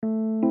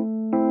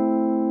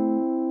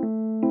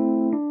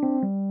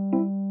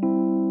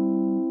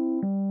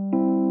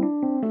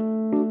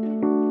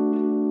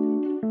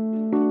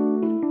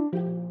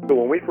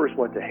first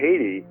went to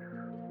Haiti,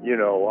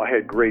 I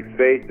had great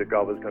faith that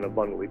God was going to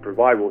abundantly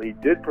provide. Well, He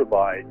did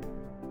provide,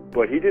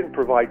 but He didn't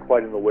provide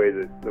quite in the way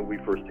that we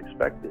first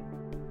expected.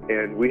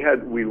 And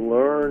we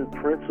learned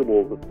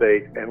principles of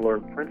faith and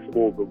learned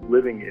principles of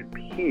living in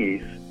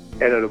peace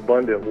and an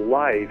abundant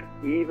life,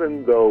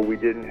 even though we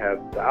didn't have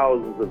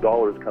thousands of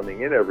dollars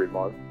coming in every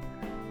month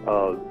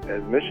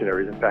as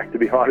missionaries. In fact, to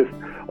be honest,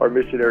 our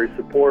missionary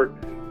support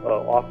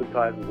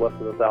oftentimes is less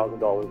than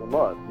 $1,000 a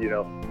month,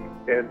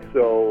 And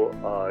so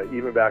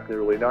even back in the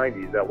early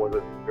 90s, that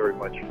wasn't very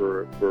much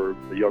for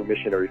a young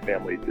missionary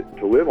family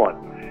to live on.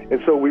 And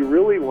so we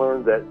really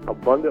learned that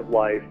abundant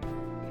life,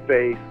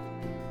 faith,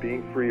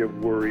 being free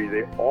of worry,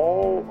 they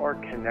all are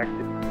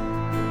connected.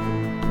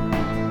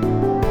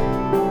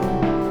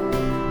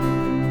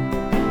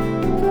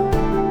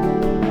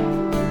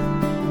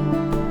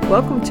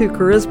 Welcome to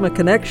Charisma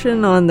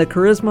Connection on the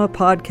Charisma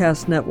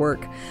Podcast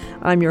Network.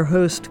 I'm your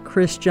host,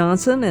 Chris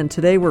Johnson, and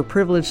today we're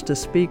privileged to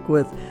speak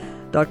with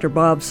Dr.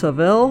 Bob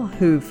Sawvelle,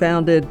 who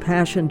founded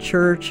Passion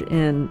Church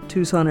in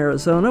Tucson,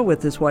 Arizona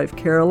with his wife,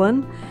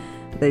 Carolyn.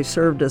 They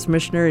served as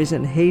missionaries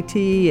in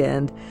Haiti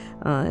and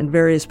in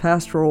various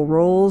pastoral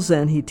roles,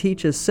 and he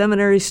teaches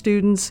seminary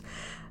students.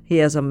 He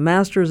has a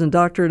master's and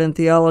doctorate in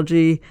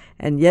theology,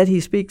 and yet he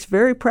speaks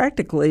very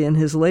practically in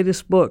his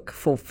latest book,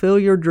 Fulfill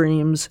Your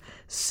Dreams,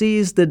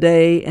 Seize the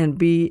Day, and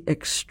Be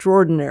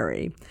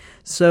Extraordinary.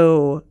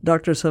 So,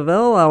 Dr.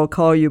 Sawvelle, I'll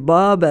call you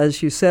Bob,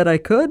 as you said I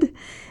could.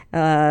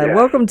 Yeah.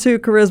 Welcome to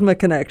Charisma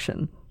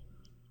Connection.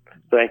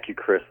 Thank you,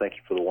 Chris. Thank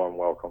you for the warm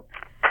welcome.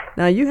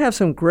 Now, you have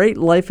some great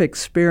life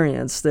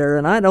experience there,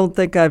 and I don't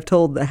think I've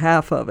told the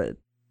half of it.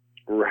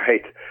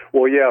 Right.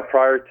 Well, yeah,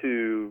 prior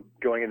to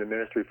going into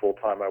ministry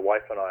full-time, my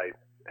wife and I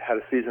had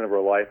a season of our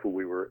life where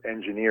we were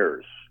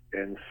engineers.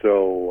 And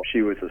so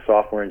she was a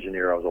software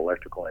engineer, I was an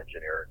electrical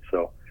engineer.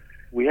 So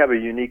we have a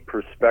unique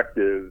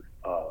perspective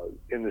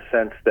in the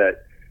sense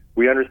that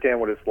we understand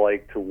what it's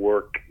like to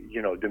work,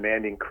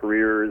 demanding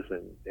careers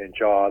and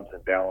jobs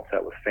and balance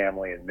that with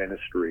family and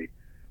ministry.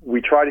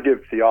 We try to give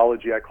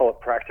theology, I call it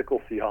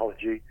practical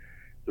theology,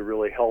 that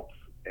really helps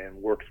and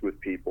works with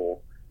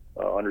people,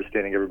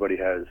 understanding everybody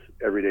has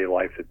everyday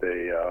life that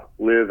they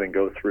live and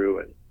go through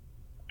and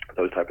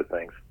those type of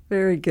things.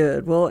 Very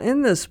good. Well,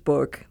 in this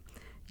book,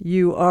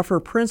 you offer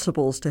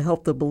principles to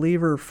help the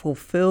believer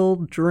fulfill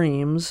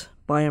dreams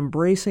by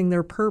embracing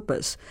their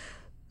purpose.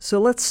 So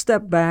let's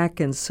step back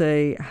and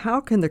say,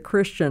 how can the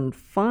Christian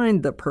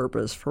find the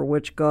purpose for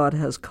which God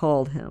has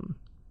called him?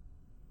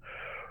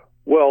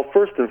 Well,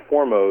 first and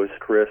foremost,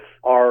 Chris,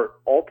 our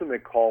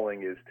ultimate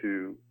calling is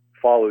to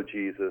follow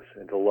Jesus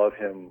and to love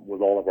him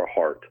with all of our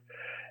heart.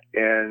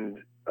 And,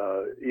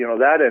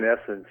 that in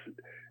essence,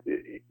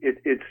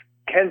 it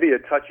can be a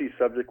touchy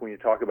subject when you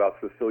talk about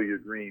fulfill your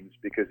dreams,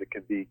 because it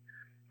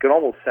can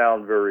almost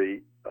sound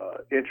very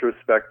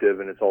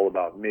introspective and it's all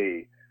about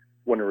me,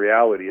 when in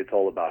reality it's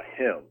all about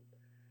him.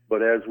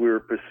 But as we're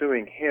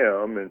pursuing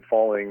him and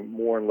falling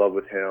more in love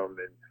with him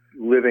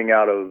and living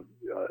out of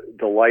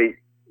delight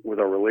with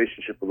our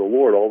relationship with the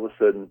Lord, all of a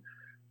sudden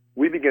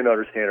we begin to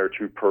understand our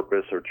true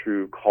purpose, our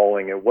true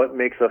calling, and what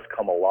makes us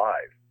come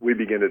alive. We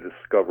begin to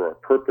discover our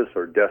purpose,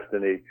 our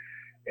destiny,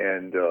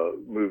 and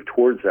move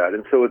towards that.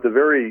 And so at the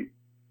very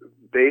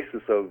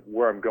basis of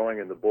where I'm going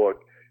in the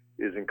book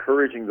is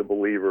encouraging the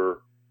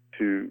believer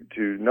to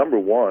number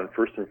one,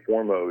 first and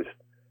foremost,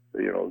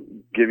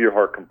 give your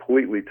heart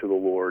completely to the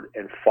Lord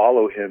and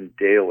follow him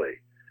daily.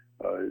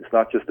 It's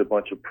not just a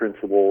bunch of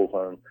principles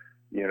on,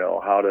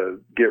 how to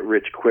get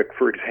rich quick,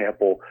 for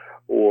example,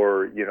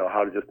 or,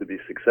 how to be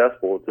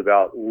successful. It's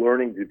about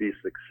learning to be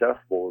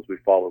successful as we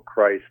follow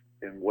Christ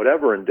in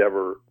whatever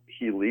endeavor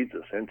he leads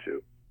us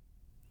into.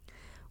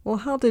 Well,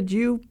 how did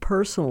you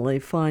personally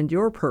find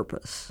your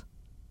purpose?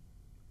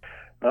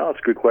 Well, that's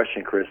a good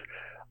question, Chris.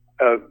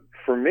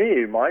 For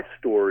me, my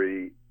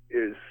story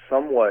is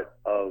somewhat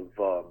of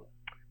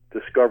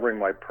discovering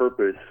my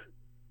purpose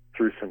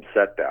through some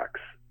setbacks.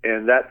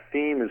 And that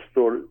theme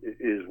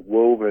is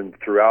woven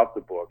throughout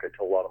the book. I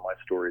tell a lot of my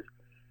stories.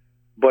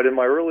 But in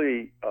my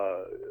early,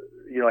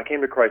 I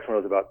came to Christ when I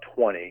was about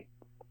 20.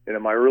 And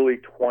in my early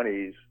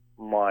 20s,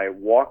 my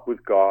walk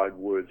with God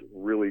was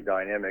really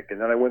dynamic. And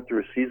then I went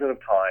through a season of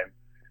time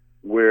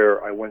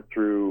where I went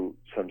through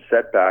some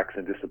setbacks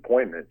and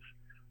disappointments,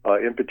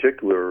 in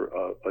particular,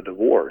 a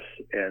divorce.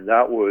 And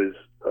that was,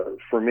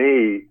 for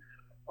me,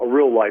 a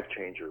real life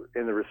changer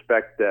in the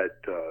respect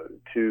that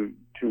two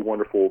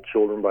wonderful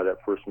children by that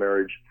first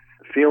marriage,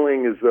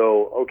 feeling as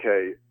though,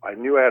 okay, I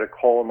knew I had a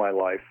call in my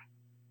life.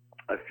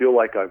 I feel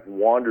like I've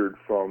wandered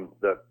from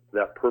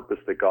that purpose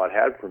that God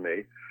had for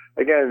me.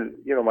 Again,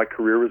 my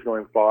career was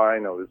going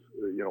fine. I was,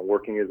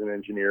 working as an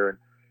engineer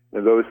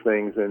and those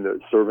things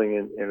and serving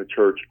in a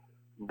church.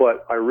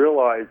 But I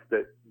realized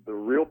that the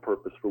real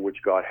purpose for which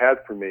God had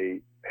for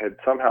me had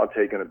somehow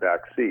taken a back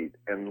seat.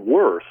 And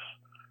worse,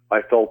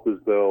 I felt as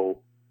though,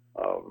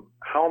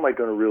 how am I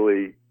going to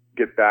really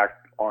get back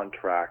on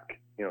track,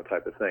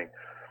 type of thing.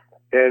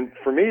 And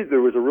for me,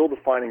 there was a real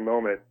defining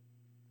moment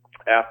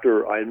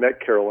after I had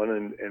met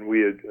Carolyn and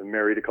we had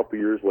married a couple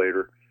years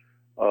later.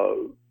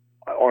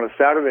 on a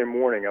Saturday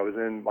morning, I was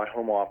in my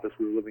home office.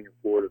 We were living in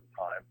Florida at the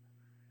time.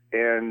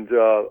 And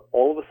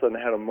all of a sudden,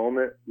 I had a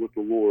moment with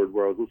the Lord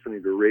where I was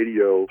listening to a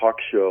radio talk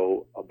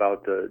show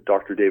about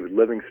Dr. David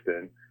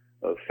Livingstone,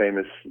 a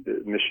famous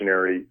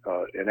missionary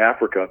in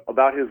Africa,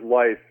 about his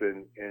life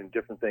and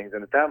different things.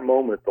 And at that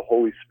moment, the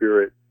Holy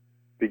Spirit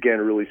began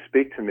to really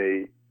speak to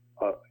me.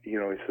 He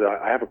said,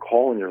 I have a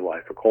call in your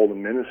life, a call to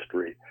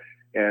ministry.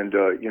 And,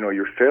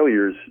 your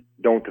failures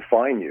don't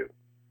define you.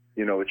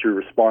 It's your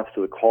response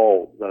to the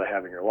call that I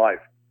have in your life.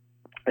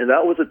 And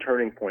that was a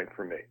turning point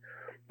for me.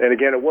 And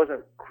again, it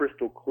wasn't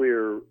crystal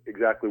clear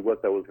exactly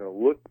what that was going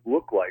to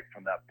look like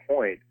from that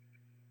point.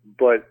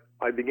 But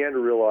I began to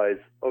realize,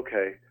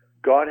 okay,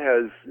 God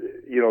has,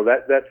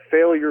 that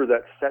failure,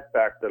 that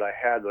setback that I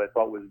had that I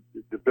thought was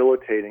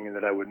debilitating and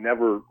that I would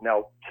never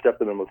now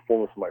step into the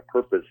fullness of my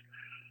purpose.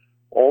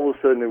 All of a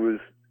sudden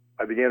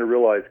I began to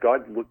realize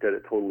God looked at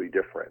it totally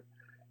different.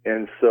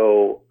 And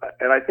so,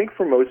 and I think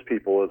for most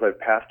people, as I've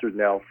pastored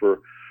now for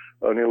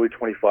nearly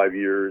 25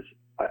 years,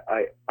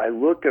 I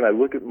look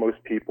at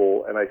most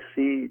people and I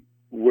see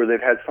where they've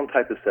had some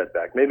type of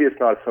setback. Maybe it's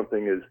not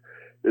something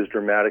as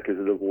dramatic as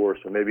a divorce,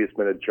 or maybe it's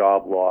been a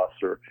job loss,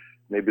 or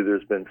maybe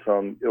there's been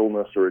some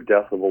illness or a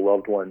death of a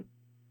loved one,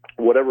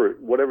 whatever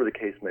the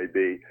case may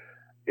be.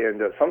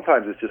 And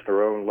sometimes it's just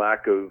our own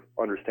lack of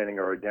understanding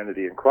our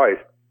identity in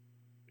Christ.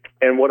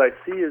 And what I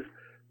see is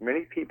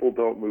many people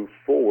don't move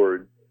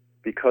forward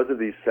because of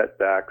these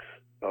setbacks,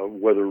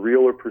 whether real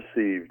or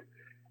perceived.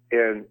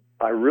 And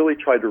I really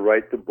tried to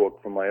write the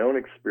book from my own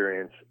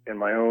experience and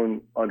my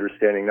own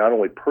understanding, not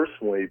only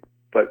personally,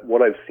 but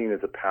what I've seen as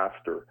a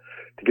pastor,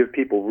 to give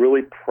people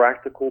really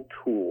practical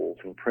tools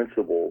and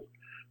principles,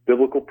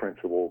 biblical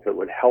principles that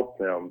would help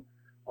them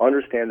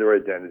understand their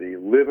identity,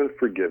 live in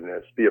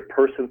forgiveness, be a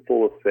person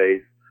full of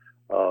faith,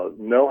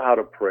 know how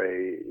to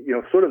pray,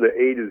 sort of the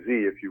A to Z,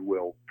 if you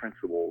will,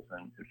 principles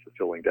and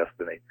fulfilling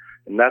destiny.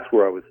 And that's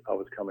where I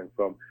was coming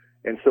from.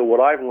 And so what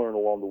I've learned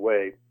along the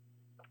way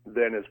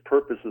then is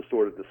purpose is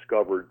sort of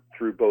discovered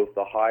through both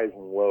the highs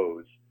and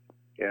lows.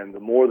 And the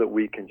more that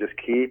we can just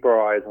keep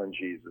our eyes on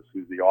Jesus,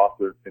 who's the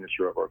author and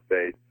finisher of our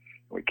faith,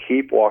 and we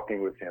keep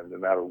walking with him no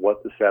matter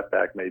what the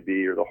setback may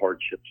be or the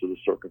hardships or the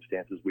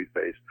circumstances we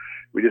face,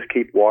 we just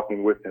keep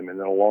walking with him. And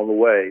then along the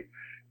way,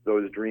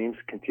 those dreams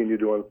continue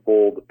to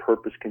unfold, the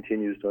purpose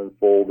continues to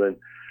unfold, and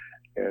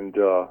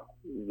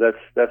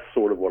that's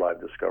sort of what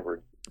I've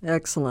discovered.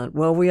 Excellent.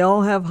 Well, we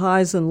all have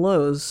highs and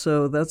lows,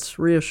 so that's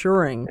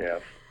reassuring. Yeah.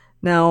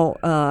 Now,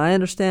 I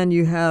understand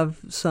you have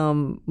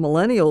some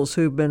millennials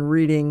who've been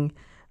reading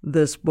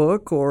this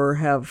book or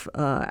have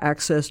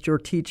accessed your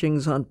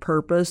teachings on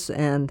purpose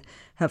and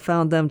have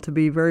found them to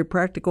be very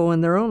practical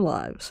in their own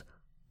lives.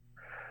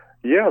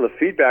 Yeah, the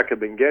feedback I've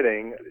been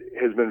getting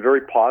has been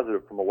very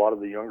positive from a lot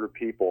of the younger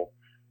people.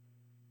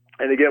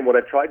 And again, what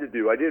I tried to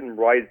do, I didn't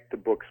write the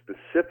book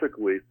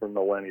specifically for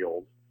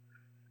millennials,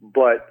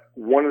 but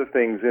one of the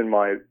things in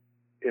my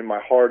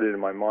heart and in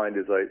my mind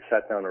as I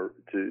sat down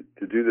to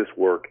do this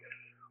work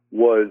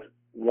was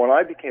when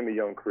I became a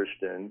young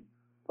Christian,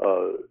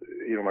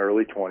 my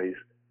early 20s,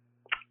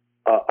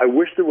 I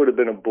wish there would have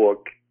been a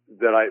book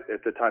that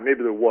at the time,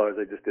 maybe there was,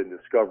 I just didn't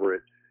discover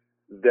it,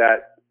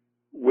 that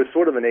was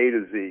sort of an A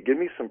to Z. Give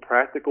me some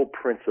practical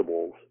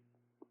principles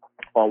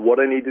on what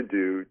I need to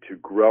do to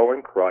grow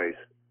in Christ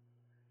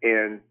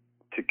and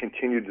to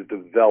continue to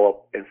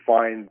develop and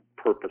find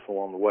purpose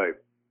along the way.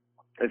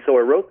 And so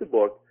I wrote the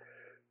book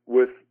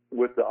with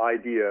the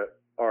idea,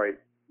 all right,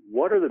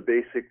 what are the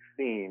basic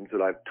themes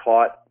that I've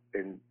taught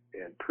and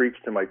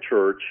preached in my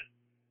church?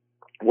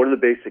 What are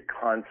the basic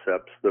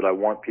concepts that I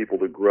want people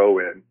to grow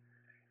in?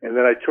 And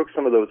then I took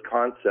some of those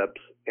concepts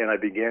and I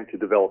began to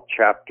develop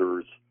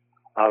chapters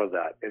out of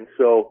that. And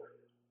so,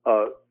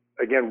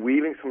 again,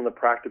 weaving some of the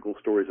practical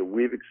stories that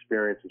we've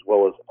experienced as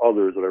well as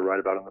others that I write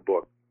about in the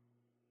book,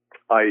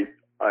 I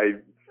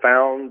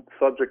found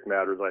subject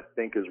matters I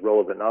think is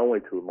relevant not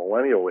only to the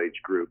millennial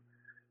age group,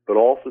 but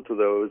also to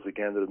those,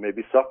 again, that have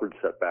maybe suffered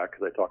setback,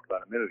 as I talked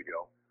about a minute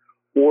ago,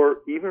 or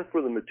even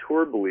for the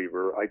mature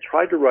believer. I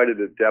tried to write at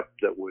a depth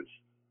that was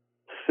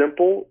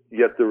simple,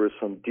 yet there was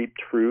some deep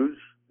truths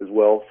as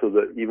well, so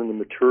that even the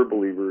mature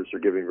believers are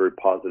giving very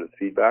positive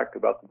feedback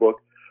about the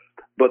book.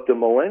 But the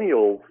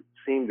millennials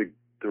seem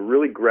to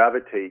really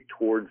gravitate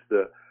towards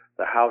the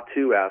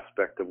how-to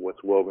aspect of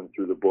what's woven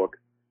through the book,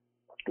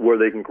 where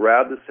they can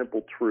grab the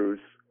simple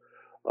truths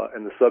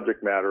and the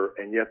subject matter,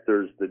 and yet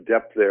there's the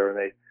depth there.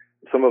 And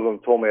some of them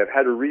told me, I've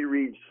had to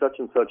reread such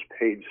and such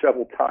page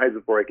several times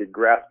before I could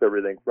grasp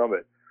everything from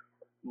it.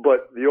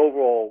 But the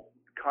overall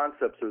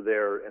concepts are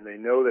there, and they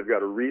know they've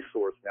got a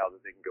resource now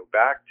that they can go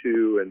back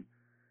to and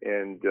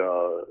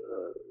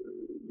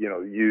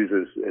use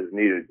as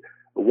needed.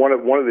 One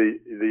of the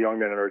young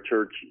men in our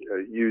church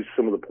used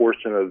some of the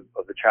portion of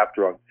the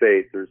chapter on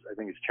faith. I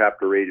think it's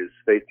chapter 8 is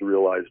Faith to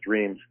Realize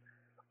Dreams.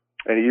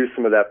 And he used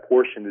some of that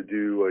portion to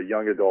do a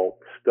young adult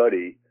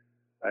study,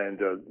 and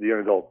the young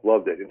adults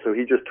loved it. And so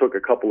he just took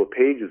a couple of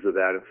pages of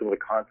that and some of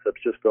the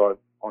concepts just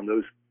on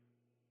those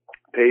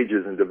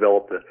pages and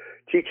developed a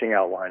teaching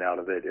outline out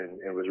of it, and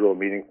it was real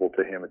meaningful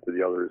to him and to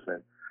the others.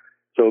 And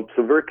so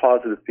some very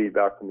positive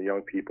feedback from the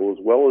young people, as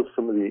well as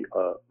some of the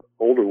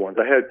older ones.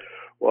 I had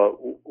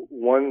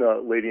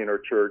one lady in our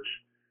church,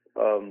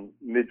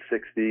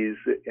 mid-60s,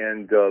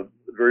 and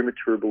very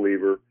mature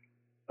believer.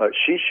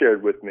 She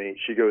shared with me,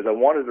 she goes, I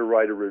wanted to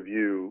write a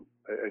review,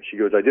 and she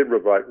goes, I did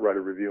write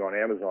a review on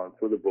Amazon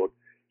for the book.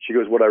 She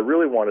goes, what I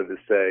really wanted to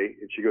say,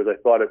 and she goes, I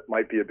thought it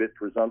might be a bit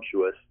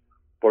presumptuous,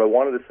 but I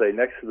wanted to say,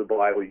 next to the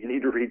Bible, you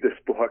need to read this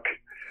book.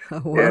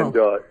 Oh, wow. And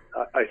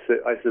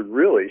I said,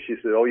 really? She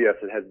said, oh, yes,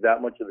 it has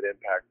that much of an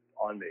impact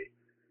on me.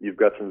 You've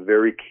got some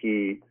very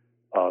key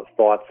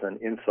thoughts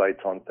and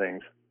insights on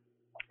things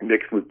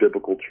mixed with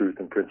biblical truth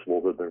and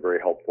principles that have been very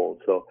helpful.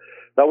 So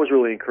that was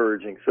really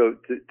encouraging. So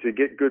to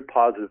get good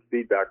positive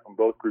feedback from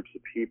both groups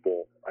of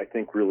people, I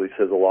think really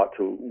says a lot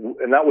to,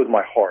 and that was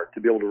my heart,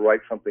 to be able to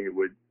write something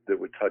that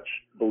would touch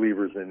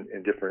believers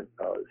in different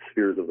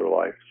spheres of their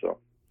life. So.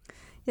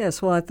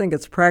 Yes, well, I think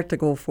it's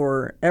practical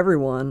for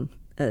everyone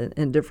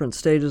in different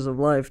stages of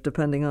life,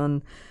 depending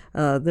on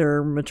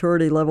their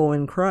maturity level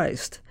in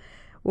Christ.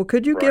 Well,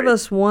 could you give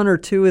us one or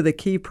two of the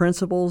key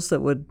principles that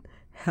would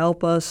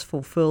help us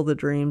fulfill the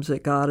dreams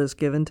that God has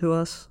given to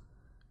us?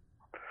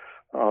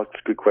 Oh, it's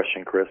a good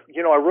question, Chris.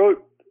 You know, I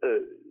wrote,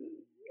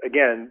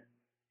 again,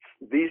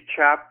 these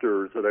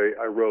chapters that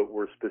I wrote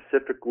were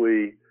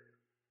specifically,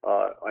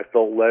 I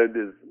felt led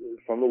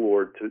from the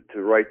Lord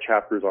to write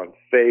chapters on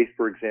faith,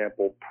 for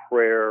example,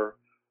 prayer,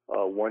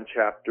 one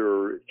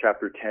chapter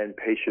 10,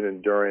 patient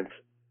endurance.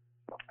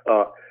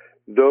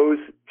 Those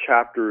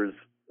chapters,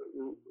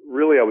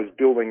 really I was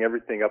building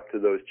everything up to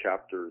those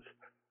chapters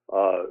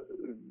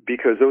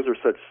because those are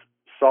such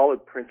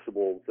solid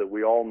principles that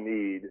we all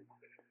need,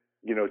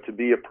 you know, to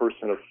be a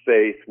person of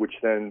faith, which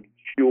then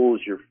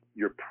fuels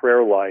your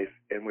prayer life.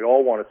 And we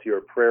all want to see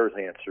our prayers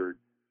answered,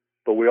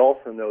 but we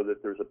also know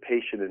that there's a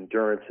patient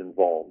endurance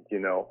involved, you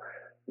know,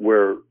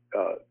 where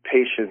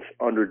patience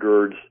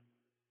undergirds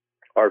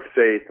our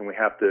faith, and we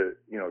have to,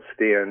 you know,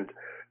 stand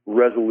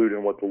resolute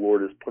in what the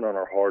Lord has put on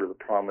our heart of the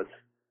promise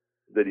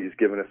that He's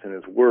given us in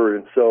His Word.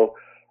 And so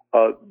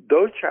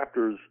those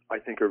chapters, I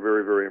think, are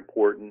very, very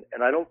important.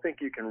 And I don't think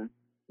you can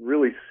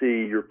really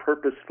see your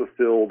purpose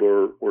fulfilled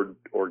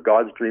or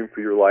God's dream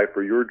for your life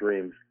or your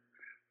dreams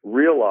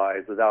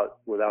realized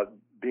without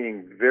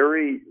being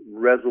very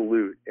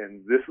resolute.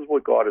 And this is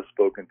what God has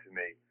spoken to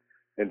me.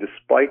 And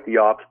despite the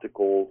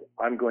obstacles,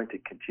 I'm going to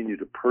continue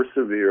to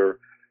persevere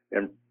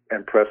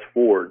and press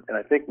forward. And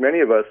I think many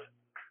of us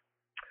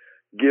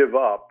give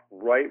up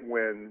right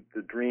when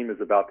the dream is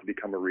about to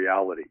become a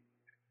reality.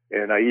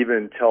 And I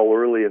even tell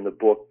early in the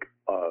book,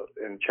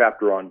 in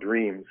chapter on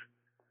dreams,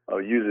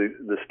 using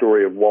the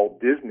story of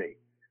Walt Disney.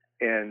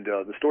 And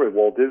the story of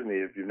Walt Disney,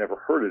 if you've never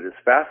heard it, is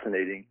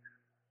fascinating,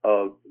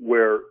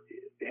 where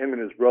him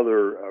and his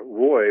brother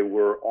Roy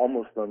were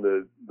almost on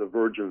the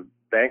verge of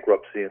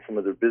bankruptcy and some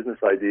of their business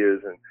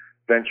ideas and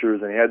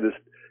ventures. And he had this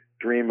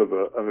dream of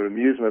an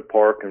amusement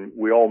park, and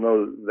we all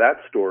know that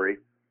story.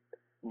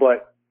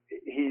 But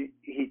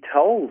he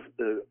tells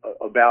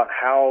about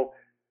how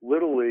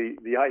literally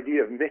the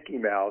idea of Mickey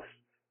Mouse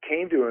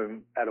came to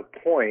him at a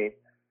point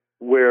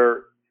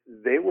where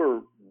they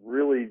were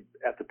really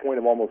at the point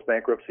of almost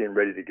bankruptcy and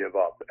ready to give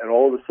up. And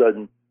all of a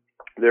sudden,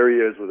 there he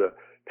is with a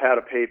pad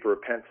of paper, a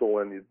pencil,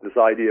 and this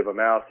idea of a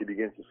mouse. He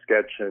begins to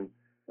sketch, and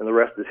the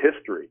rest is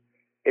history.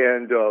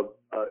 And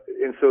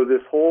so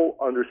this whole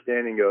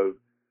understanding of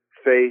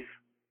faith,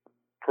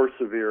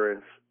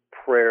 perseverance,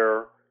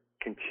 prayer,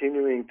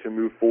 continuing to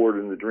move forward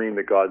in the dream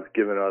that God's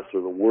given us,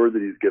 or the word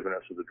that He's given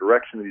us, or the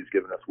direction that He's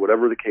given us,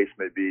 whatever the case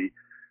may be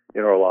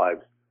in our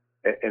lives,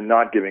 and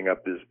not giving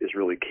up is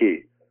really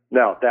key.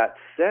 Now, that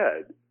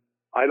said,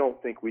 I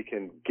don't think we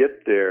can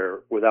get there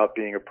without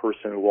being a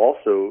person who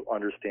also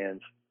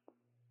understands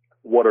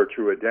what our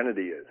true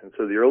identity is. And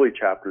so the early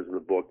chapters of the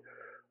book,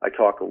 I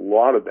talk a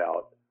lot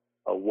about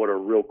what our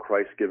real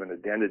Christ-given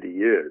identity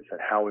is and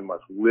how we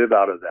must live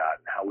out of that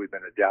and how we've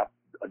been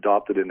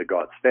adopted into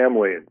God's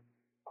family and,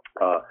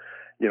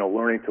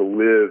 learning to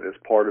live as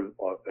part of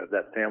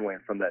that family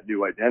and from that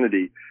new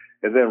identity.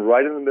 And then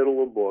right in the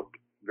middle of the book,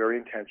 very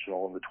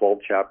intentional, in the 12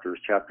 chapters,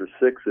 chapter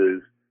 6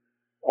 is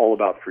all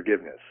about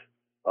forgiveness,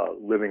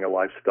 living a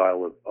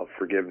lifestyle of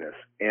forgiveness.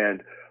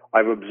 And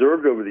I've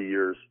observed over the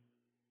years,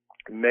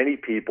 many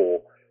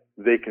people,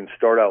 they can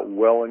start out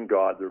well in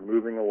God. They're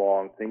moving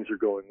along. Things are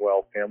going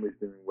well. Family's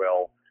doing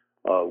well.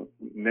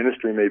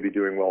 Ministry may be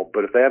doing well.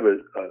 But if they have a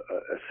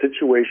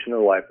situation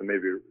in life,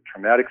 maybe a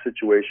traumatic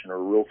situation or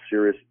a real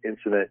serious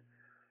incident,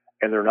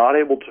 and they're not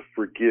able to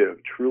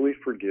truly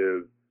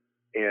forgive,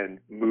 and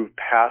move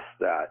past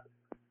that,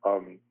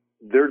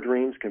 their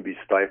dreams can be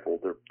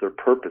stifled. Their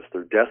purpose,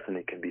 their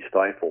destiny can be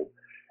stifled.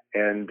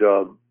 And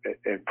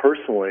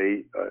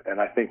personally, and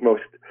I think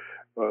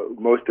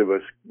most of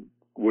us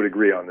would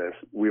agree on this,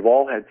 we've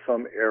all had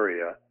some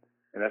area,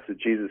 and that's what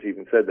Jesus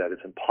even said, that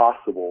it's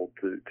impossible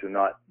to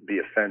not be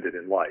offended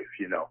in life.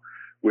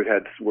 We've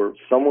had where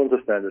someone's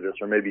offended us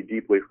or maybe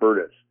deeply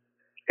hurt us,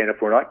 And if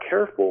we're not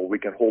careful, we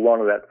can hold on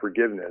to that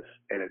forgiveness,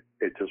 and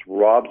it just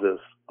robs us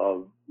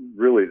of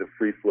really the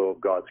free flow of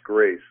God's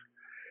grace.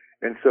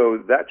 And so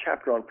that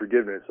chapter on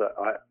forgiveness,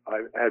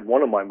 I had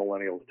one of my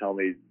millennials tell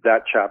me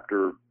that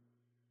chapter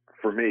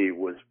for me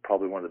was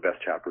probably one of the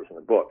best chapters in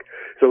the book.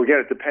 So again,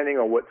 it's depending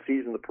on what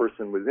season the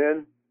person was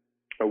in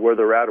or where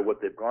they're at or what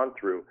they've gone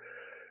through.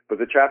 But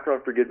the chapter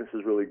on forgiveness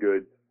is really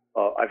good.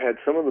 I've had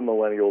some of the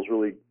millennials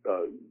really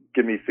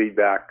give me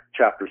feedback.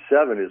 Chapter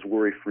 7 is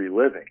worry-free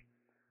living,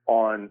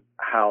 on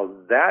how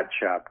that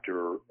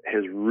chapter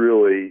has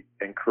really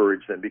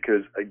encouraged them.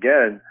 Because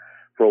again,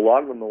 for a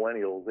lot of the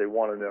millennials, they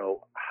want to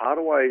know, how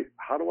do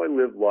I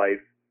live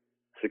life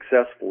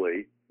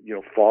successfully,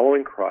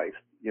 following Christ,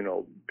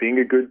 being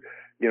a good,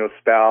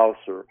 spouse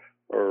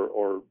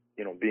or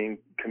being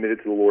committed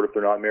to the Lord if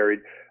they're not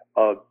married.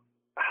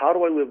 How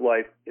do I live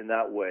life in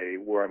that way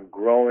where I'm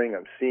growing,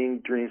 I'm seeing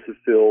dreams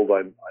fulfilled,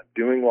 I'm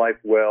doing life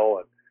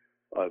well,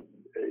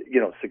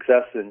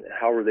 success and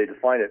however they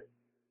define it.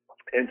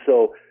 And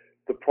so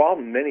the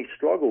problem many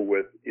struggle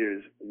with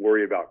is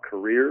worry about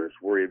careers,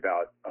 worry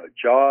about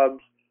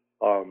jobs.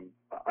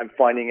 I'm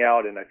finding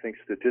out, and I think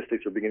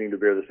statistics are beginning to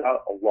bear this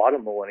out, a lot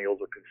of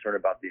millennials are concerned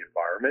about the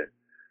environment.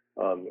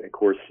 Of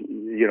course,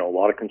 a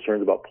lot of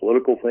concerns about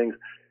political things.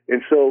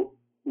 And so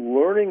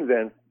learning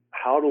then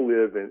how to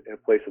live in a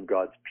place of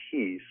God's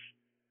peace,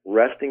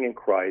 resting in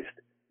Christ,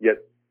 yet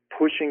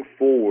pushing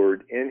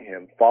forward in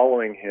Him,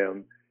 following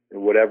Him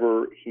in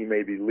whatever He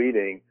may be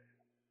leading,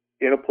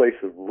 in a place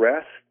of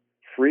rest,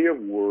 free of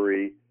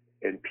worry,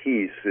 and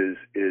peace is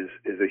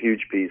a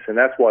huge piece. And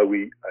that's why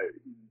we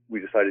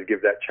decided to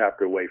give that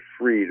chapter away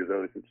free to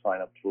those that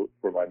sign up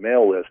for my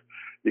mail list,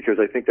 because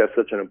I think that's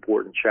such an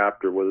important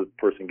chapter, whether the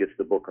person gets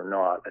the book or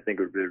not. I think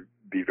it would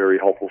be very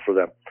helpful for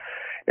them.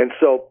 And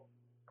so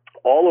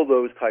all of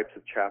those types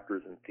of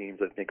chapters and themes,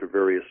 I think, are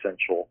very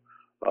essential.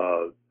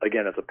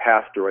 Again, as a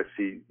pastor, I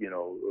see,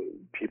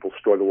 people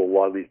struggle with a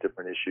lot of these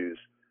different issues,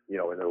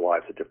 in their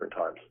lives at different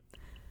times.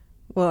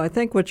 Well, I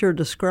think what you're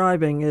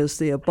describing is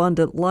the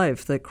abundant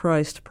life that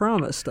Christ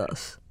promised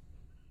us.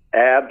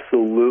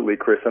 Absolutely,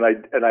 Chris. And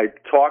I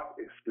talk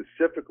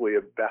specifically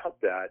about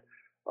that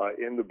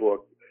in the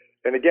book.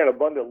 And again,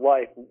 abundant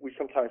life, we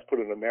sometimes put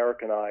an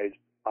Americanized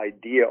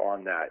idea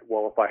on that.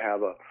 Well, if I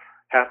have a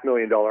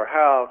 $500,000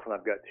 house and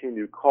I've got 2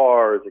 new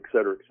cars, et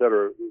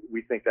cetera,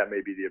 we think that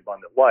may be the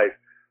abundant life.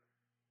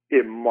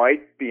 It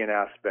might be an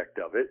aspect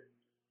of it,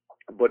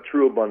 but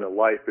true abundant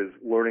life is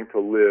learning to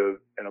live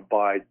and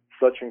abide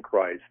such in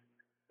Christ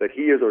that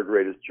He is our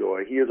greatest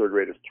joy, He is our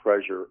greatest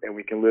treasure, and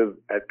we can live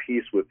at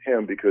peace with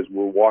Him because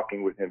we're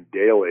walking with Him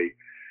daily.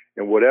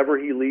 And whatever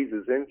He leads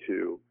us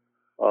into,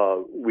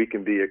 we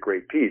can be at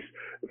great peace.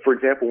 For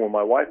example, when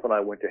my wife and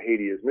I went to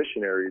Haiti as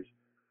missionaries,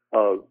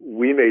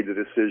 we made the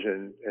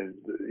decision, and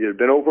it had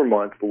been over a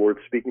month, the Lord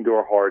speaking to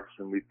our hearts,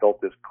 and we felt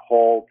this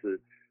call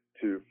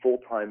to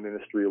full-time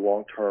ministry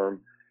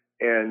long-term.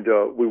 And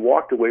we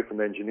walked away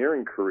from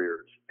engineering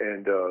careers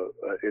and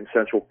in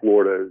Central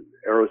Florida,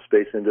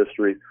 aerospace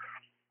industry.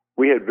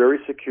 We had very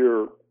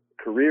secure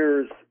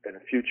careers and a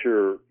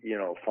future,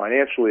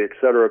 financially, et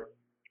cetera.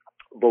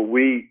 But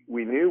we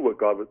knew what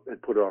God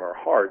had put on our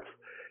hearts.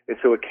 And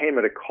so it came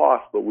at a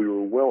cost, but we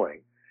were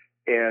willing.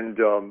 And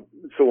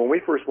so when we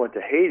first went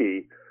to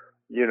Haiti,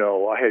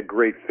 I had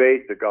great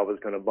faith that God was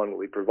going to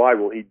abundantly provide.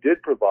 Well, He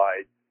did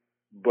provide,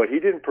 but He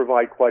didn't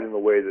provide quite in the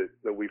way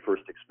that we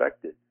first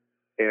expected.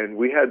 And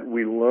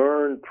we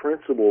learned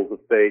principles of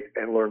faith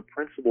and learned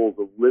principles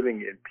of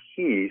living in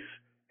peace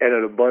and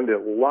an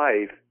abundant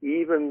life,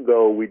 even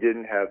though we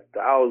didn't have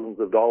thousands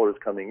of dollars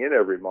coming in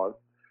every month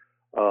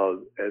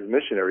as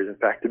missionaries. In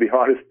fact, to be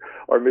honest,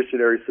 our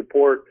missionary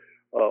support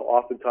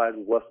oftentimes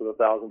was less than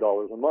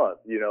 $1,000 a month,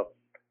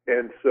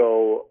 And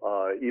so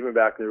even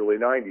back in the early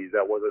 90s,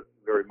 that wasn't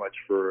very much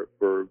for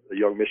a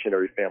young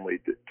missionary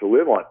family to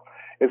live on.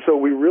 And so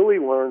we really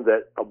learned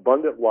that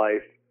abundant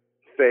life,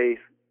 faith,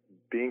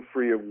 being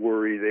free of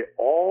worry, they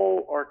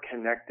all are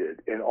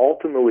connected. And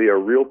ultimately, our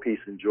real peace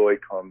and joy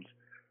comes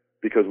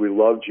because we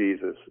love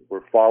Jesus.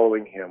 We're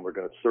following Him. We're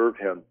going to serve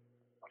Him.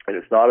 And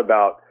it's not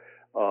about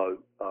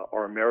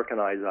our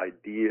Americanized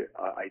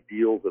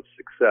ideals of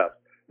success.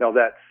 Now,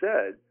 that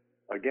said,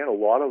 again, a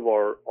lot of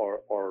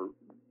our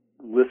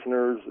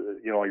listeners,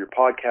 on your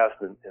podcast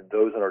and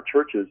those in our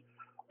churches,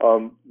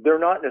 they're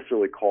not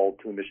necessarily called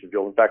to the mission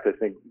field. In fact, I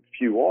think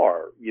few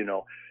are,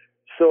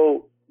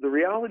 So the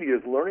reality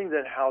is learning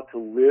then how to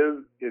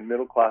live in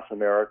middle-class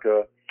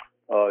America,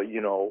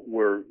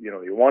 where,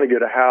 you want to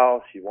get a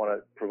house, you want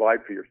to provide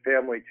for your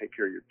family, take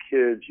care of your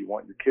kids, you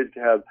want your kids to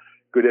have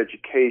good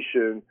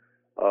education,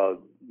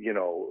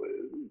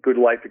 good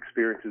life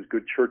experiences,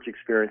 good church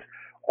experience.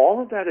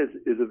 All of that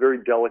is a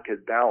very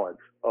delicate balance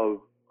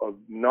of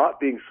not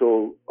being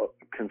so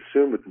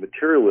consumed with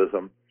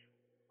materialism,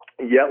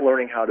 yet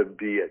learning how to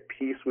be at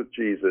peace with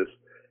Jesus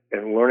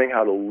and learning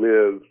how to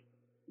live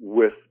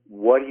with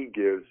what He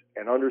gives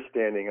and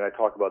understanding, and I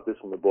talk about this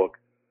in the book,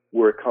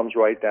 where it comes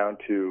right down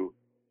to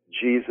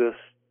Jesus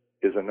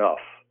is enough,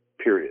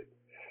 period.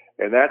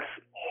 And that's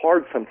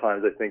hard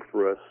sometimes, I think,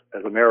 for us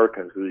as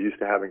Americans, because we're used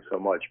to having so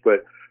much.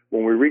 But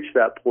when we reach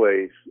that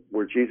place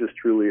where Jesus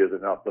truly is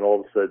enough, then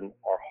all of a sudden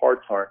our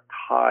hearts aren't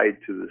tied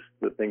to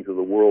the things of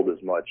the world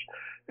as much.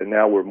 And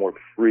now we're more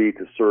free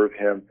to serve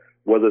him,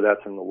 whether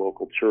that's in the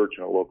local church,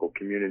 in a local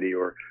community,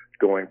 or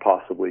going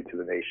possibly to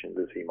the nations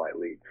as he might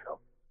lead. So.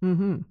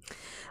 Mm-hmm.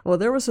 Well,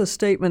 there was a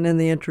statement in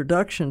the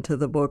introduction to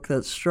the book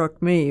that struck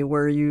me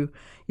where you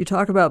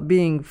talk about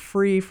being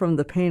free from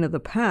the pain of the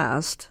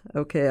past.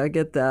 Okay, I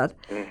get that.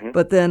 Mm-hmm.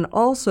 But then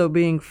also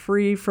being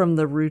free from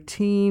the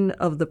routine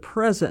of the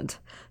present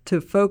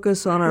to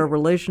focus on our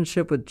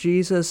relationship with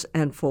Jesus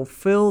and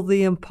fulfill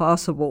the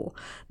impossible.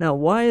 Now,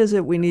 why is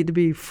it we need to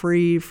be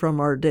free from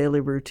our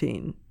daily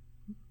routine?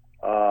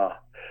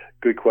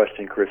 Good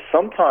question, Chris.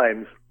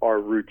 Sometimes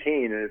our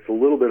routine, and it's a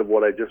little bit of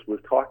what I just was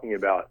talking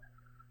about,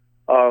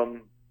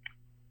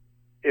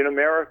 in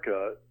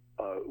America,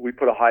 we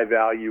put a high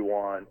value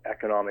on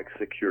economic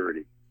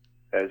security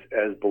as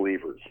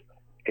believers,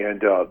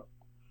 and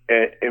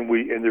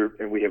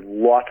we have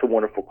lots of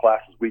wonderful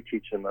classes. We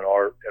teach them in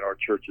our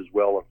church as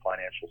well on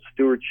financial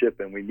stewardship,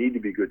 and we need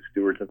to be good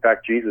stewards. In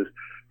fact, Jesus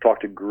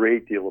talked a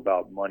great deal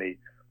about money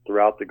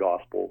throughout the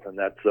Gospels, and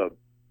that's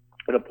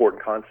an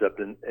important concept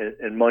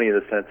in money in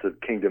the sense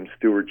of kingdom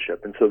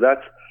stewardship, and so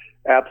that's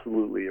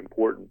absolutely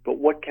important. But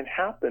what can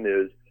happen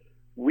is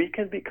we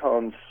can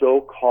become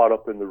so caught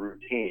up in the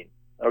routine.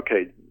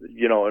 Okay,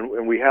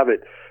 and we have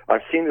it.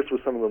 I've seen this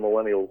with some of the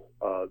millennials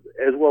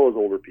as well as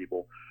older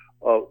people,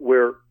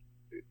 where,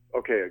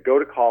 okay, I go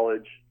to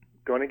college,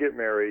 going to get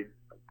married,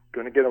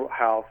 going to get a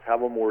house,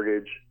 have a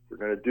mortgage. We're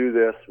going to do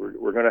this.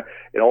 We're going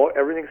to,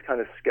 everything's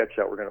kind of sketched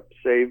out. We're going to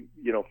save,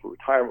 for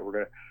retirement. We're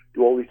going to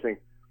do all these things.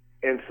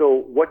 And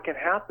so what can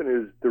happen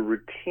is the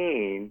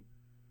routine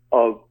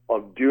of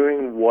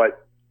doing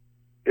what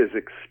is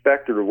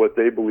expected or what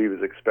they believe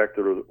is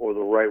expected or the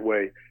right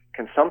way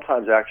can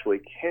sometimes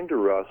actually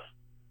hinder us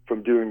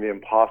from doing the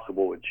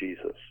impossible with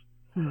Jesus.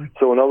 Mm-hmm.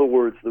 So in other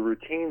words, the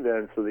routine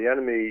then, so the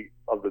enemy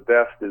of the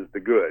best is the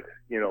good.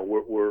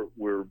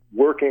 We're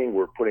working,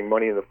 we're putting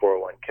money in the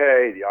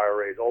 401k, the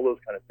IRAs, all those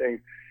kind of things.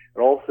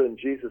 And all of a sudden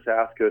Jesus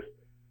asks us,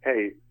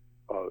 hey,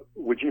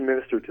 would you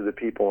minister to the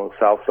people on the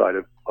south side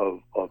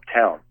of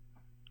town?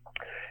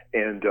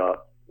 And,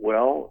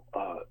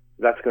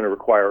 that's going to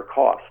require a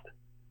cost.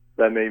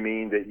 That may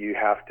mean that you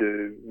have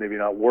to maybe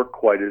not work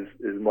quite as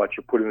much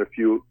or put in a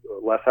few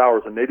less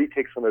hours and maybe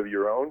take some of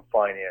your own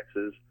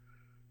finances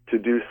to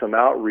do some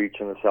outreach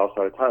on the south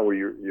side of town where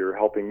you're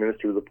helping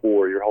minister to the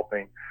poor, you're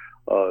helping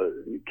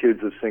kids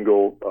of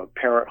single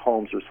parent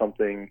homes or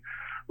something,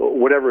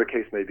 whatever the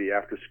case may be,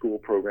 after school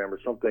program or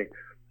something.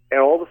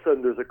 And all of a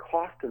sudden there's a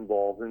cost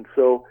involved. And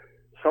so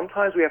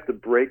sometimes we have to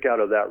break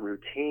out of that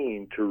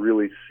routine to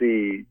really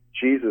see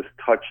Jesus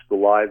touch the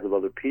lives of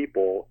other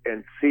people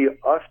and see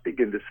us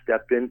begin to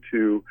step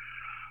into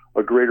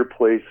a greater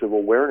place of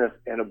awareness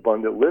and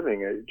abundant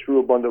living. True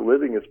abundant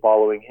living is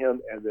following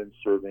him and then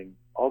serving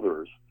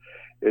others.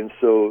 And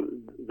so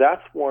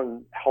that's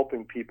one,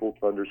 helping people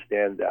to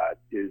understand that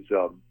is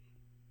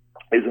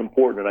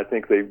important. And I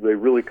think they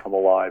really come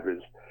alive as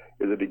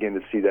they begin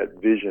to see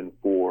that vision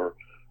for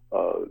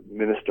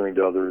ministering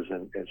to others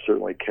and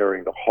certainly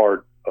carrying the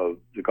heart of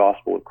the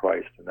gospel of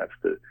Christ, and that's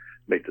to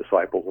make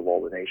disciples of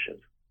all the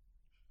nations.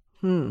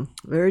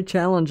 Very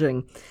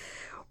challenging.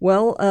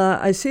 Well,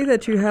 I see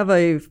that you have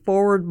a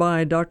foreword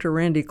by Dr.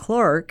 Randy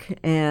Clark,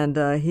 and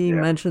he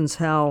mentions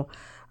how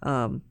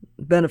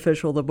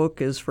beneficial the book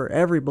is for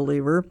every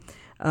believer.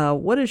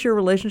 What is your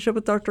relationship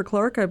with Dr.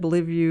 Clark? I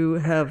believe you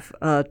have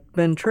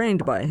been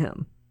trained by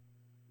him.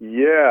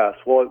 Yes.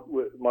 Well,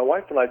 my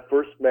wife and I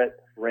first met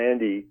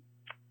Randy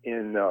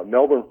in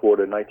Melbourne,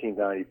 Florida in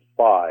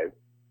 1995.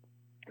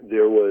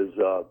 There was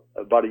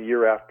about a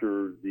year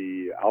after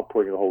the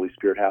outpouring of the Holy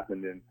Spirit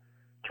happened in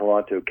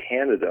Toronto,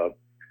 Canada,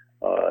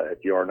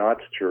 at the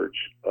Arnott's Church.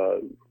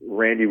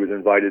 Randy was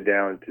invited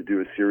down to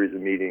do a series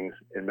of meetings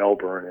in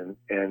Melbourne,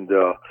 and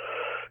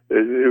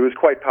it was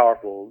quite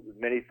powerful.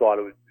 Many thought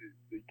it was,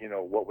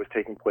 what was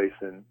taking place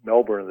in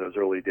Melbourne in those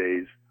early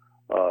days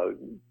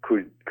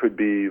could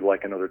be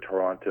like another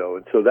Toronto.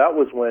 And so that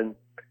was when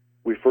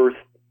we first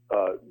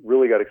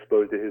really got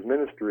exposed to his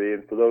ministry.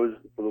 And for the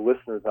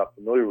listeners not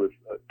familiar with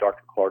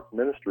Dr. Clark's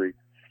ministry,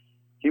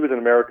 he was an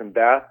American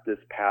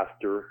Baptist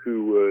pastor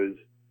who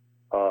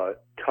was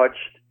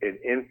touched and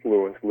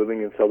influenced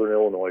living in Southern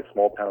Illinois,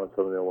 small town in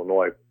Southern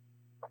Illinois,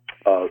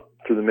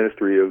 through the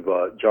ministry of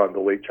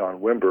the late John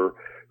Wimber,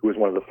 who was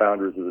one of the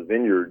founders of the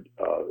Vineyard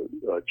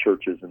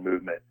churches and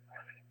movement.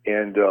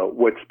 And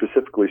what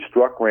specifically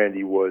struck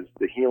Randy was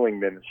the healing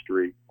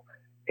ministry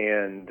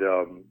and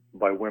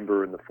by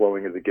Wimber and the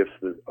flowing of the gifts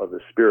of the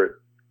Spirit.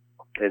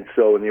 And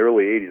so in the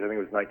early 80s, I think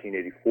it was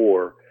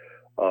 1984,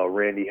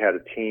 Randy had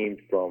a team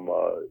from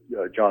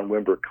John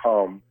Wimber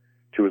come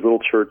to his little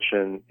church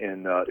in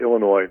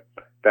Illinois,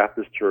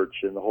 Baptist Church,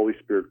 and the Holy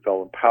Spirit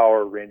fell in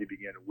power. Randy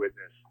began to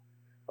witness,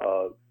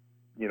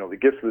 the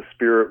gifts of the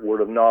Spirit,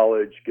 word of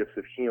knowledge, gifts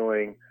of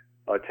healing,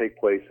 take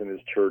place in his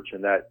church,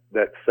 and that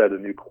set a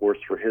new course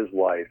for his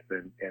life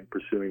and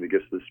pursuing the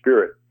gifts of the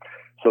Spirit.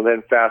 So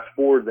then fast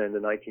forward then to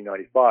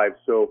 1995.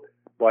 So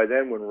by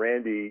then, when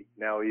Randy,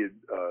 now he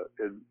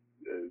had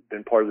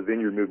been part of the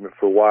Vineyard movement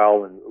for a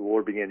while, and the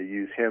Lord began to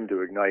use him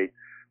to ignite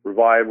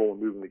revival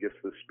and move in the gifts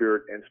of the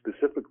Spirit, and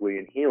specifically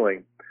in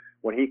healing.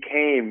 When he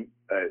came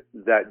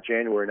that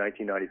January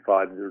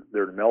 1995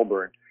 there to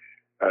Melbourne,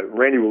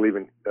 Randy will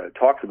even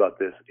talks about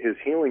this. His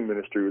healing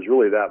ministry was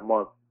really that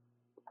month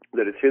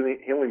that his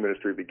healing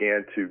ministry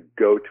began to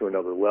go to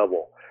another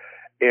level.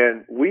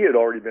 And we had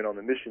already been on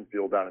the mission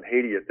field down in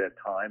Haiti at that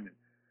time, and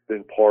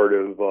been part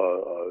of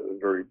a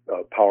very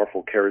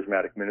powerful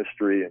charismatic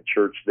ministry and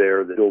church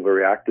there that's still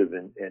very active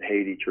in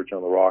Haiti, Church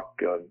on the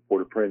Rock,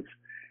 Port-au-Prince.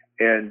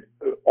 And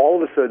all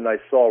of a sudden I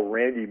saw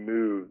Randy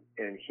move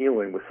in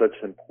healing with such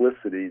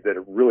simplicity that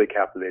it really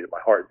captivated my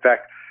heart. In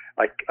fact,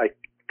 I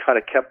kind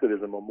of kept it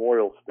as a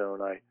memorial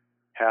stone. I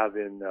have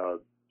in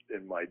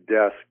my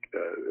desk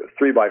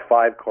a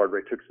 3x5 card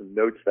where I took some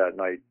notes that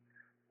night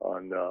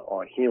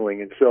on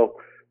healing. And so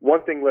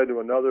one thing led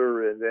to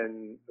another, and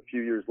then a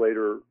few years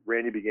later,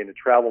 Randy began to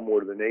travel more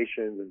to the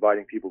nations,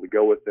 inviting people to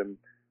go with him.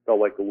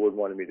 Felt like the Lord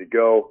wanted me to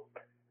go,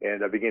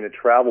 and I began to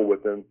travel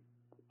with him.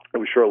 It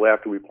was shortly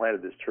after we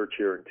planted this church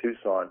here in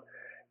Tucson.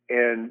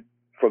 And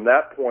from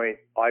that point,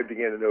 I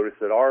began to notice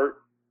that our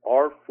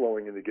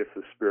flowing in the gifts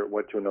of the Spirit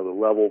went to another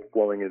level,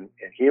 flowing in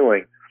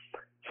healing,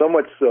 so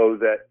much so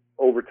that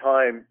over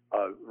time,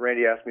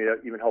 Randy asked me to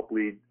even help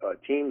lead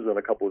teams on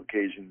a couple of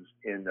occasions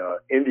in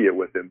India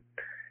with him.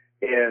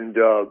 And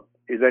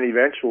he then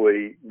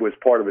eventually was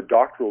part of a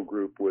doctoral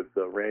group with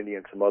Randy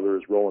and some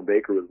others. Roland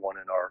Baker was one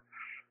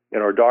in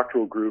our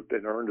doctoral group,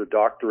 and earned a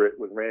doctorate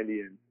with Randy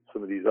and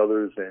some of these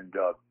others. And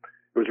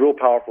it was a real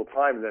powerful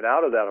time. And then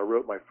out of that, I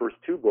wrote my first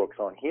two books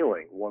on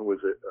healing. One was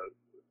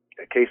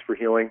a Case for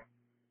Healing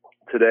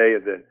Today,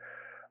 and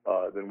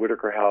then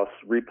Whitaker House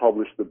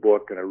republished the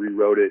book, and I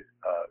rewrote it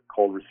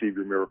called Receive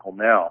Your Miracle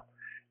Now.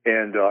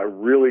 And I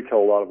really tell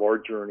a lot of our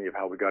journey of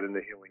how we got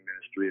into healing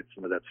ministry and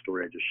some of that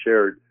story I just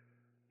shared,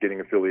 getting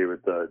affiliated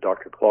with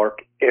Dr. Clark.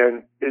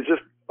 And it's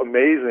just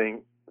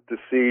amazing to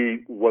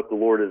see what the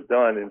Lord has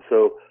done. And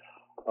so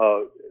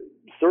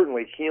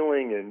certainly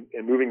healing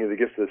and moving in the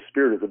gifts of the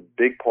Spirit is a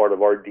big part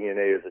of our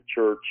DNA as a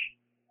church,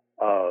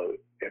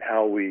 and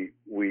how we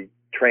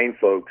train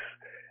folks.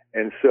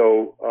 And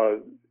so,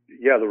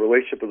 the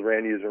relationship with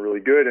Randy has been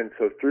really good. And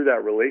so through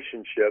that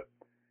relationship,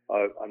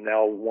 I'm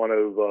now one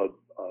of,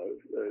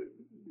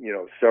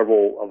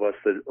 several of us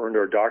that earned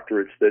our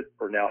doctorates that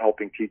are now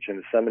helping teach in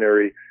a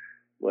seminary,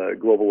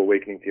 Global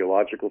Awakening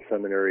Theological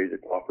Seminary,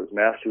 that offers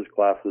master's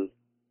classes,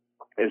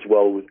 as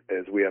well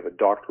as we have a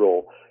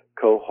doctoral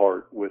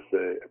cohort with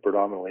the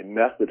predominantly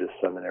Methodist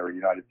seminary,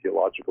 United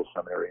Theological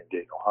Seminary in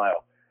Dayton,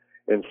 Ohio.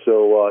 And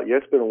so,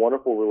 it's been a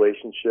wonderful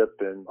relationship,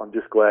 and I'm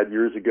just glad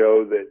years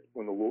ago that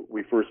when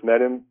we first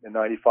met him in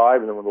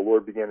 95, and then when the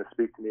Lord began to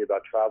speak to me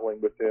about traveling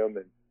with him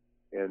and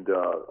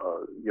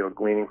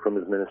gleaning from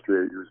his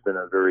ministry, it's been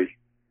a very,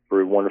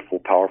 very wonderful,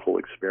 powerful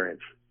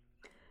experience.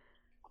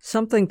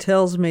 Something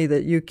tells me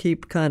that you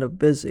keep kind of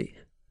busy.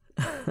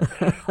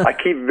 I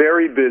keep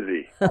very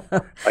busy.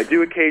 I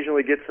do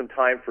occasionally get some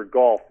time for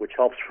golf, which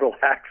helps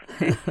relax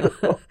me.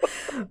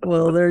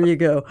 Well, there you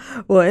go.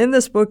 Well, in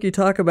this book, you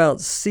talk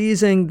about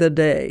seizing the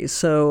day.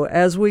 So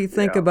as we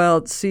think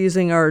about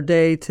seizing our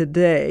day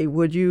today,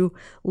 would you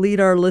lead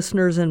our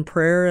listeners in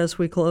prayer as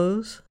we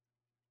close?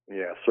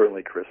 Yeah,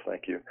 certainly, Chris.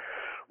 Thank you.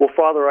 Well,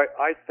 Father,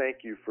 I thank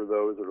you for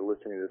those that are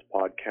listening to this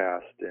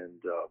podcast. And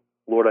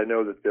Lord, I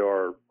know that there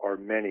are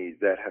many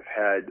that have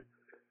had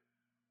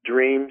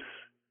dreams,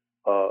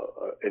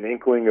 an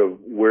inkling of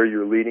where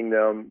you're leading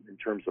them in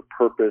terms of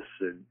purpose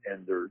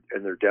and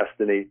their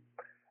destiny.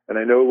 And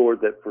I know,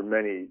 Lord, that for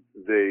many,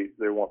 they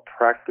want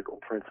practical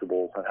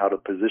principles on how to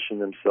position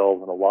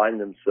themselves and align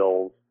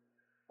themselves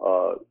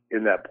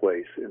in that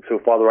place. And so,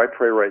 Father, I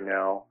pray right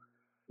now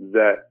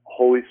that,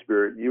 Holy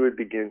Spirit, you would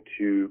begin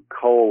to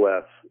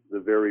coalesce the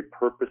very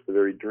purpose, the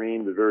very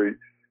dream, the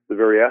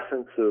very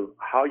essence of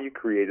how you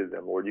created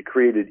them, Lord. You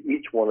created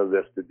each one of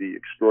us to be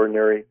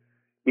extraordinary.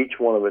 Each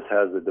one of us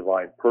has a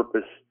divine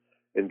purpose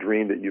and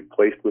dream that you've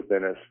placed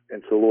within us.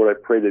 And so, Lord, I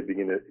pray they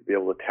begin to be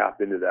able to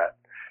tap into that.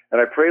 And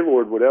I pray,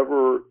 Lord,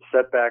 whatever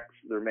setbacks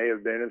there may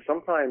have been, and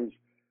sometimes,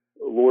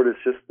 Lord, it's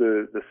just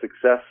the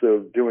success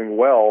of doing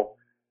well,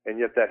 and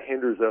yet that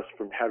hinders us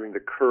from having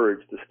the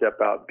courage to step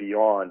out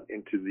beyond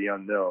into the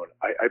unknown.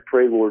 I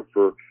pray, Lord,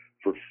 for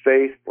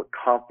faith, for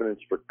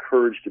confidence, for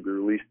courage to be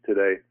released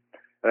today.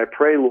 And I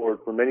pray, Lord,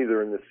 for many that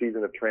are in the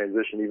season of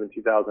transition, even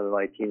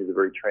 2019 is a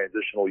very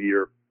transitional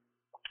year.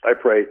 I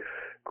pray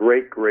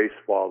great grace,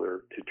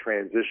 Father, to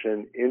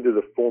transition into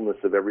the fullness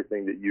of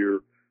everything that you're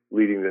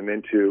leading them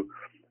into.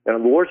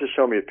 And the Lord's just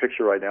showing me a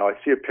picture right now. I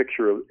see a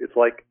picture of, it's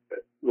like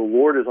the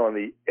Lord is on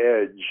the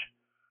edge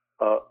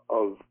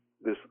of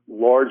this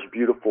large,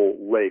 beautiful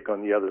lake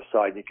on the other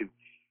side. You can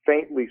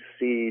faintly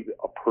see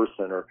a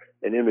person or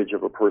an image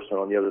of a person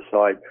on the other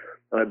side.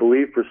 And I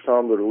believe for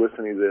some that are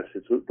listening to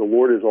this, the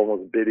Lord is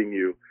almost bidding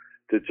you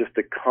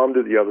to come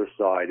to the other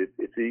side.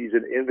 It's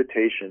an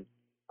invitation,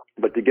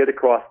 but to get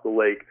across the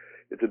lake,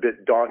 it's a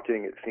bit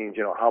daunting. It seems,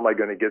 how am I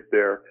going to get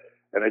there?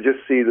 And I just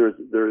see there's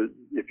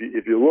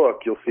if you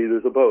look, you'll see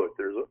there's a boat.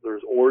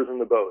 There's oars in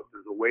the boat.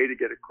 There's a way to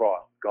get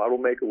across. God will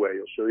make a way.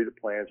 He'll show you the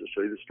plans. He'll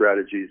show you the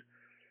strategies.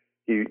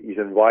 He's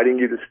inviting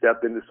you to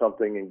step into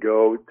something and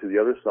go to the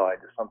other side,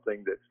 to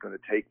something that's going to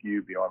take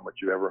you beyond what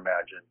you ever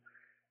imagined.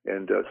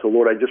 And so,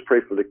 Lord, I just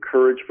pray for the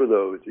courage for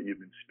those that you've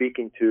been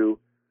speaking to,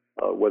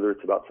 whether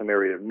it's about some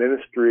area of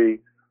ministry,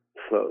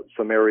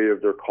 some area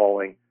of their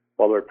calling.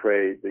 Father, I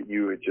pray that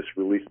you would just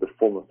release the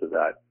fullness of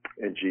that.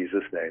 In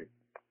Jesus' name,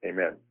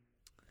 amen.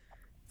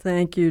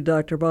 Thank you,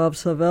 Dr. Bob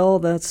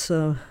Sawvelle. That's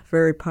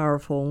very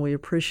powerful, and we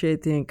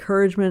appreciate the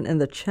encouragement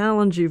and the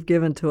challenge you've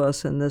given to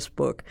us in this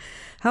book.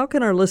 How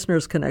can our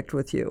listeners connect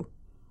with you?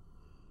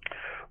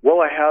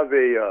 Well, I have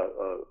a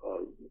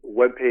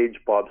webpage,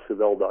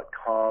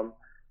 bobsawvelle.com,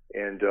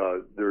 and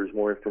there's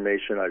more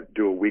information. I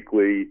do a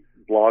weekly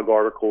blog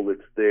article that's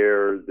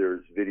there.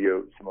 There's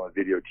some of my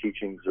video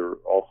teachings are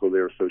also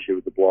there associated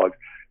with the blog.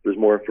 There's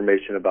more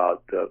information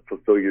about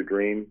Fulfill Your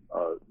Dream,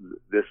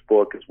 this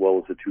book, as well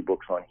as the 2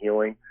 books on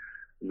healing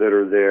that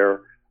are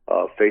there,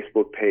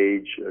 Facebook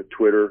page,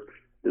 Twitter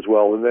as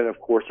well. And then, of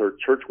course, our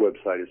church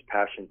website is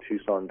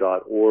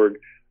passiontucson.org.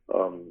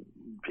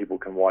 People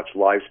can watch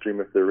live stream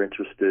if they're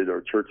interested,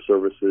 or church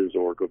services,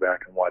 or go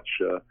back and watch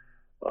the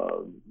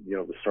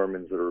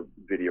sermons that are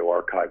video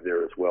archived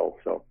there as well.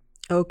 So.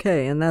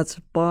 Okay, and that's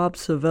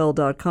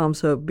bobsawvelle.com,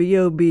 so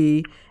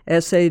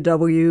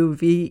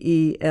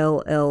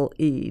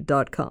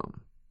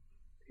BOBSAWVELLE.com.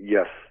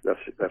 Yes,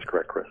 that's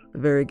correct, Chris.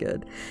 Very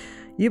good.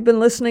 You've been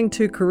listening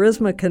to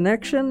Charisma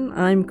Connection.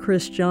 I'm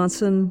Chris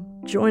Johnson.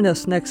 Join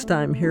us next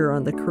time here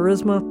on the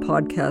Charisma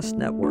Podcast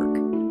Network.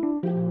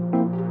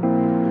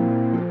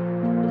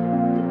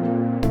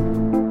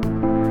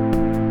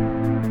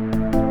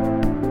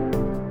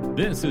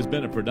 This has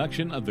been a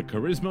production of the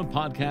Charisma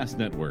Podcast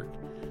Network.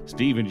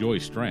 Steve and Joy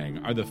Strang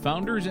are the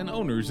founders and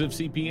owners of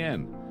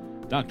CPN.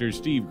 Dr.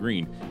 Steve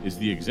Green is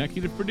the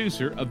executive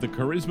producer of the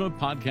Charisma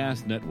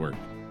Podcast Network.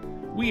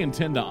 We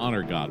intend to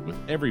honor God with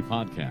every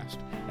podcast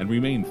and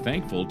remain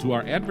thankful to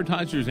our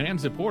advertisers and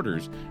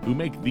supporters who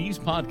make these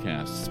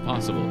podcasts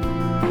possible.